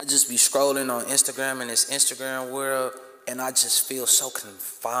I just be scrolling on Instagram in this Instagram world, and I just feel so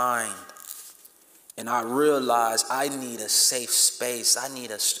confined. And I realize I need a safe space. I need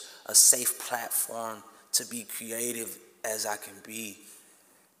a safe platform to be creative as I can be.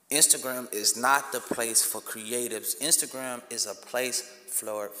 Instagram is not the place for creatives. Instagram is a place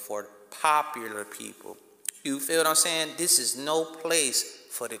for popular people. You feel what I'm saying? This is no place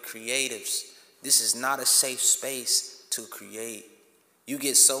for the creatives. This is not a safe space to create. You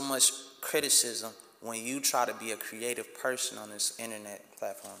get so much criticism when you try to be a creative person on this internet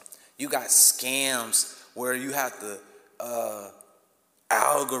platform. You got scams where you have to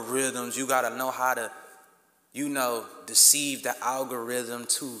algorithms. You got to know how to, deceive the algorithm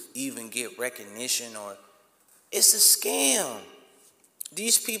to even get recognition, or it's a scam.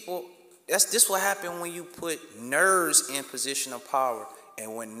 These people, this what happen when you put nerds in position of power,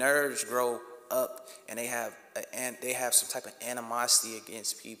 and when nerds grow up and they have some type of animosity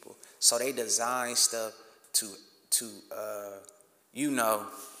against people, so they design stuff to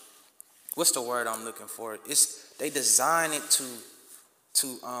what's the word I'm looking for? They design it to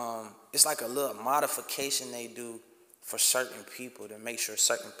it's like a little modification they do for certain people to make sure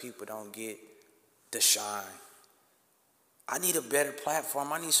certain people don't get the shine. I need a better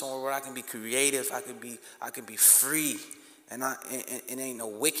platform. I need somewhere where I can be creative. I can be free, and ain't no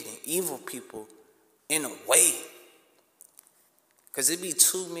wicked and evil people in a way. Cause it be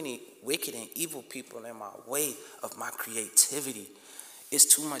too many wicked and evil people in my way of my creativity. It's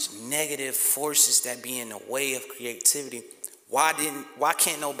too much negative forces that be in the way of creativity. Why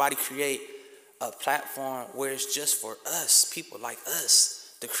can't nobody create a platform where it's just for us, people like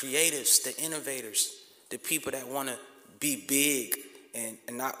us, the creatives, the innovators, the people that want to be big and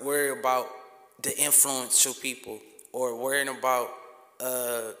not worry about the influential people, or worrying about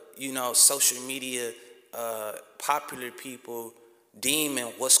social media popular people deeming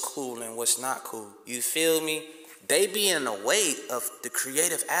what's cool and what's not cool. You feel me? They be in the way of the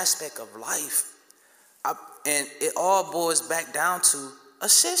creative aspect of life. And it all boils back down to a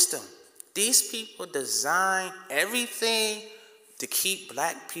system. These people design everything to keep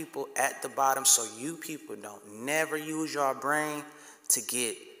black people at the bottom, so you people don't never use your brain to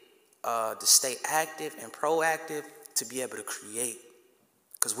get to stay active and proactive, to be able to create.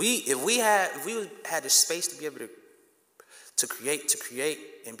 Because if we had the space to be able to create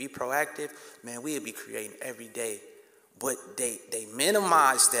and be proactive, man, we would be creating every day. But they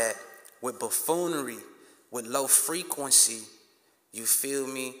minimize that with buffoonery, with low frequency, you feel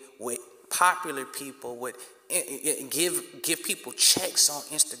me, with popular people, with give people checks on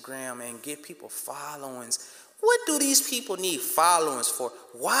Instagram and give people followings. What do these people need followings for?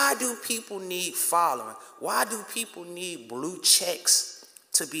 Why do people need following? Why do people need blue checks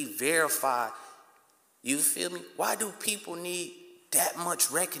to be verified? You feel me? Why do people need that much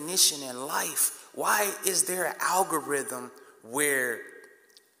recognition in life? Why is there an algorithm where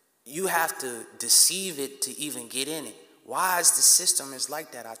you have to deceive it to even get in it? Why is the system is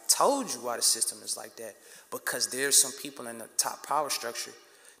like that? I told you why the system is like that. Because there's some people in the top power structure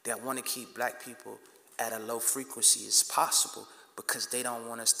that want to keep black people at a low frequency as possible, because they don't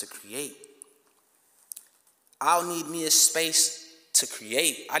want us to create. I'll need me a space to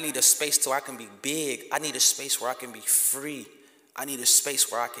create. I need a space so I can be big. I need a space where I can be free. I need a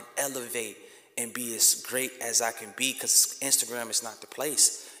space where I can elevate and be as great as I can be, because Instagram is not the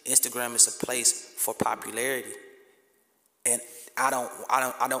place. Instagram is a place for popularity. And I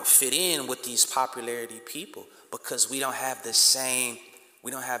don't fit in with these popularity people, because we don't have the same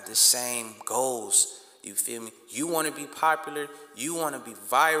goals. You feel me? You want to be popular, you want to be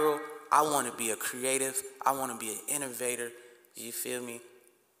viral. I want to be a creative. I want to be an innovator. You feel me?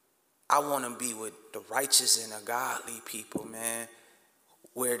 I want to be with the righteous and the godly people, man,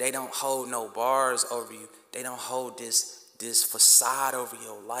 where they don't hold no bars over you. They don't hold this facade over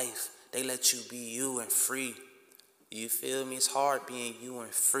your life. They let you be you and free. You feel me? It's hard being you and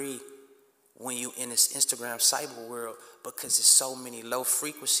free when you in this Instagram cyber world, because there's so many low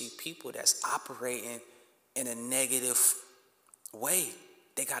frequency people that's operating in a negative way.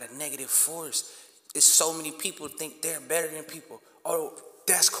 They got a negative force. It's so many people think they're better than people. Oh,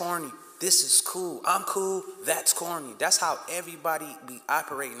 that's corny. This is cool. I'm cool. That's corny. That's how everybody be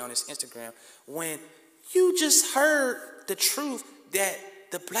operating on this Instagram, when you just heard the truth that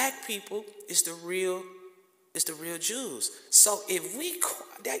the black people is the real Jews. So if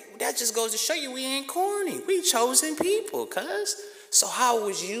that just goes to show you we ain't corny. We chosen people, cuz. So how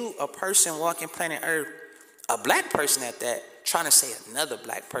was you, a person walking planet Earth, a black person at that, trying to say another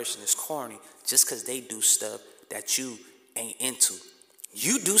black person is corny just because they do stuff that you ain't into?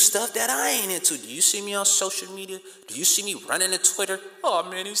 You do stuff that I ain't into. Do you see me on social media? Do you see me running to Twitter? Oh,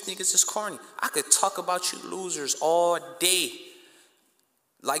 man, these niggas is corny. I could talk about you losers all day.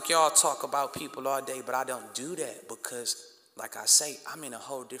 Like y'all talk about people all day, but I don't do that because, like I say, I'm in a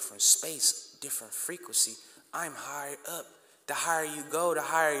whole different space, different frequency. I'm higher up. The higher you go, the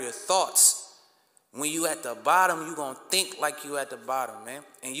higher your thoughts. When you at the bottom, you going to think like you at the bottom, man.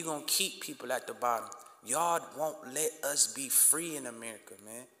 And you going to keep people at the bottom. Y'all won't let us be free in America,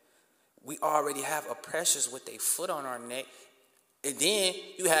 man. We already have oppressors with their foot on our neck. And then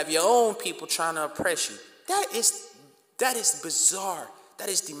you have your own people trying to oppress you. That is bizarre. That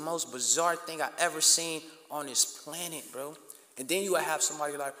is the most bizarre thing I've ever seen on this planet, bro. And then you have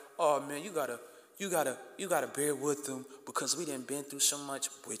somebody like, oh man, you gotta bear with them because we done been through so much,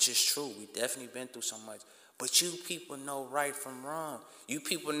 which is true. We definitely been through so much. But you people know right from wrong. You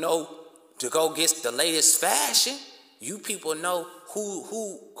people know to go get the latest fashion. You people know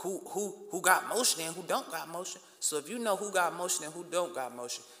who got motion and who don't got motion. So if you know who got motion and who don't got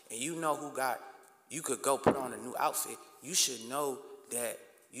motion, and you know you could go put on a new outfit, you should know that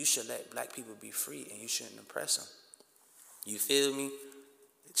you should let black people be free and you shouldn't oppress them. You feel me?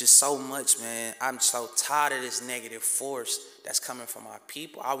 Just so much, man. I'm so tired of this negative force that's coming from our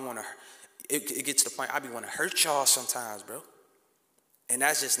people. It gets to the point I be want to hurt y'all sometimes, bro. And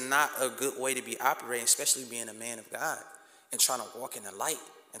that's just not a good way to be operating, especially being a man of God and trying to walk in the light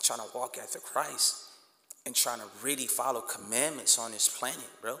and trying to walk after Christ and trying to really follow commandments on this planet,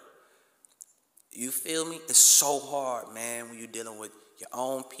 bro. You feel me? It's so hard, man, when you're dealing with your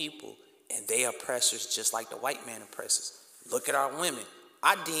own people and they oppressors just like the white man oppressors. Look at our women.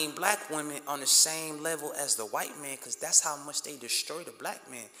 I deem black women on the same level as the white man because that's how much they destroy the black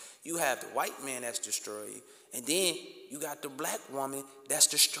man. You have the white man that's destroying you, and then you got the black woman that's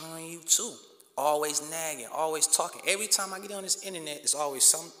destroying you too. Always nagging, always talking. Every time I get on this internet, it's always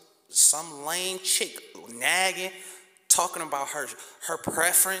some lame chick nagging, talking about her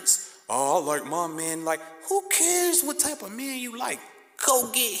preference. Oh, I like my man. Like, who cares what type of man you like?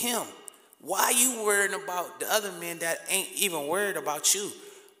 Go get him. Why you worrying about the other men that ain't even worried about you?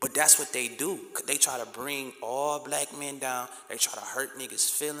 But that's what they do. They try to bring all black men down. They try to hurt niggas'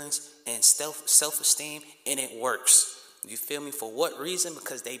 feelings and self-esteem, and it works. You feel me? For what reason?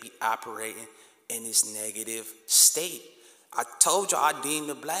 Because they be operating in this negative state. I told you I deem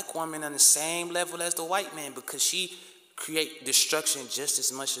the black woman on the same level as the white man because she create destruction just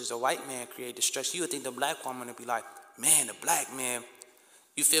as much as the white man create destruction. You would think the black woman would be like, man, the black man,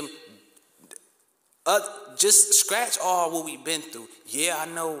 you feel me? Just scratch all what we've been through. Yeah, I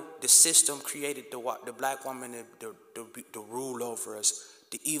know the system created the black woman to rule over us.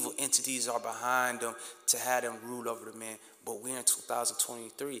 The evil entities are behind them to have them rule over the man. But we're in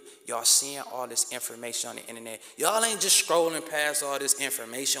 2023. Y'all seeing all this information on the internet. Y'all ain't just scrolling past all this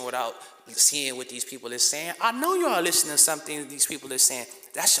information without seeing what these people are saying. I know y'all listening to something these people are saying.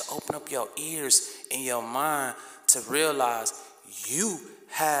 That should open up your ears and your mind to realize you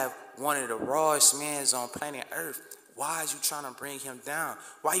have one of the rawest men on planet Earth. Why is you trying to bring him down?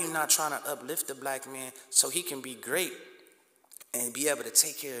 Why you not trying to uplift the black man so he can be great and be able to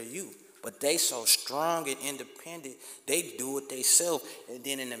take care of you? But they so strong and independent, they do it themselves. And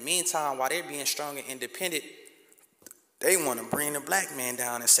then in the meantime, while they're being strong and independent, they want to bring the black man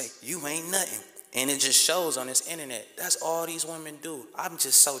down and say, you ain't nothing. And it just shows on this internet. That's all these women do. I'm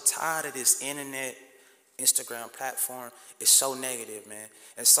just so tired of this internet Instagram platform. It's so negative, man.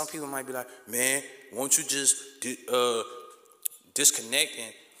 And some people might be like, man, won't you just disconnect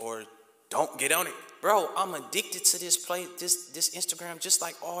or don't get on it? Bro, I'm addicted to this Instagram just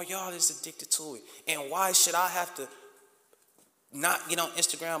like all y'all is addicted to it. And why should I have to not get on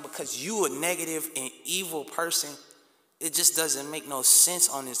Instagram because you a negative and evil person? It just doesn't make no sense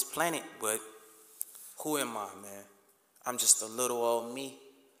on this planet. But who am I, man? I'm just a little old me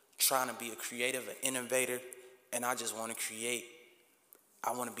trying to be a creative, an innovator, and I just want to create.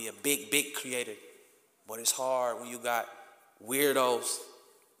 I want to be a big creator. But it's hard when you got weirdos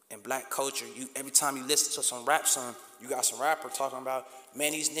in black culture. Every time you listen to some rap song, you got some rapper talking about,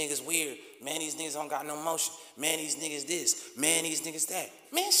 man, these niggas weird. Man, these niggas don't got no motion. Man, these niggas this. Man, these niggas that.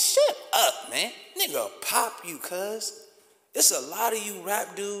 Man, shut up, man. Nigga, pop you, cuz. It's a lot of you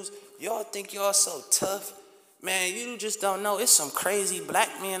rap dudes. Y'all think y'all so tough. Man, you just don't know. It's some crazy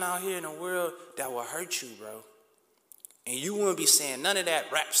black men out here in the world that will hurt you, bro. And you wouldn't be saying none of that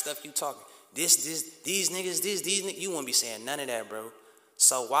rap stuff you talking. These niggas. You wouldn't be saying none of that, bro.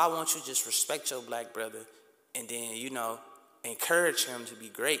 So why won't you just respect your black brother and then, encourage him to be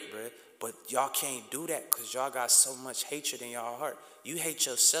great, bro? But y'all can't do that because y'all got so much hatred in y'all heart. You hate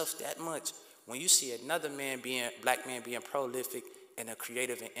yourself that much. When you see another black man being prolific and a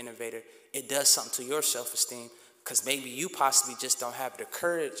creative and innovator, it does something to your self-esteem, because maybe you possibly just don't have the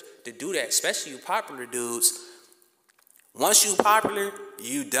courage to do that, especially you popular dudes. Once you popular,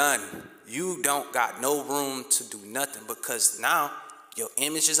 you done. You don't got no room to do nothing, because now your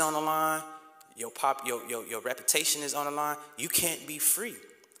image is on the line, your reputation is on the line. You can't be free.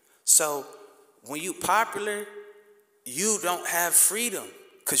 So when you popular, you don't have freedom,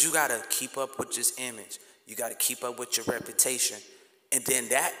 because you got to keep up with this image. You got to keep up with your reputation. And then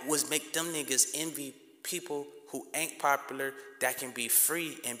that was make them niggas envy people who ain't popular, that can be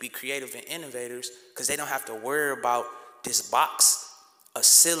free and be creative and innovators, because they don't have to worry about this box, a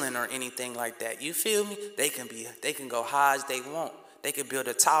ceiling, or anything like that. You feel me? They can go high as they want. They can build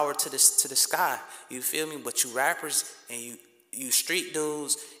a tower to the sky. You feel me? But you rappers and you street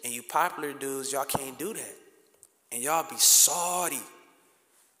dudes and you popular dudes, y'all can't do that. And y'all be salty.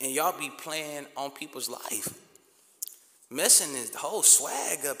 And y'all be playing on people's life. Messing this whole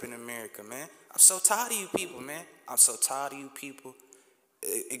swag up in America, man. I'm so tired of you people, man. I'm so tired of you people.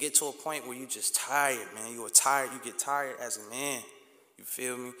 It get to a point where you just tired, man. You get tired as a man. You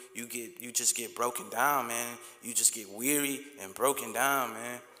feel me? You just get broken down, man. You just get weary and broken down,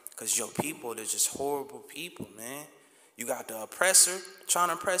 man. Because your people, they're just horrible people, man. You got the oppressor trying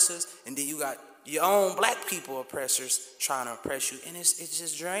to oppress us, and then you got your own black people oppressors trying to oppress you, and it's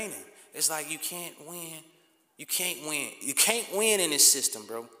just draining. It's like you can't win. You can't win. You can't win in this system,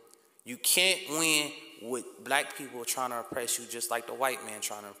 bro. You can't win with black people trying to oppress you just like the white man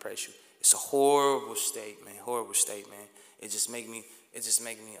trying to oppress you. It's a horrible state, man. Horrible state, man. It make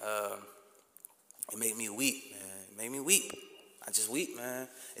me weep, man. It made me weep. I just weep, man.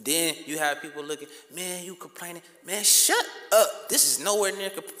 And then you have people looking, man, you complaining. Man, shut up. This is nowhere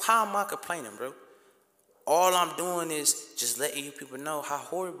near, how am I complaining, bro? All I'm doing is just letting you people know how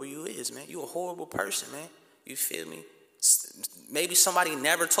horrible you is, man. You a horrible person, man. You feel me? Maybe somebody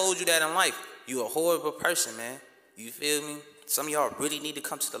never told you that in life. You a horrible person, man. You feel me? Some of y'all really need to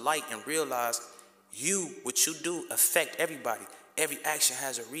come to the light and realize what you do affect everybody. Every action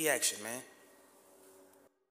has a reaction, man.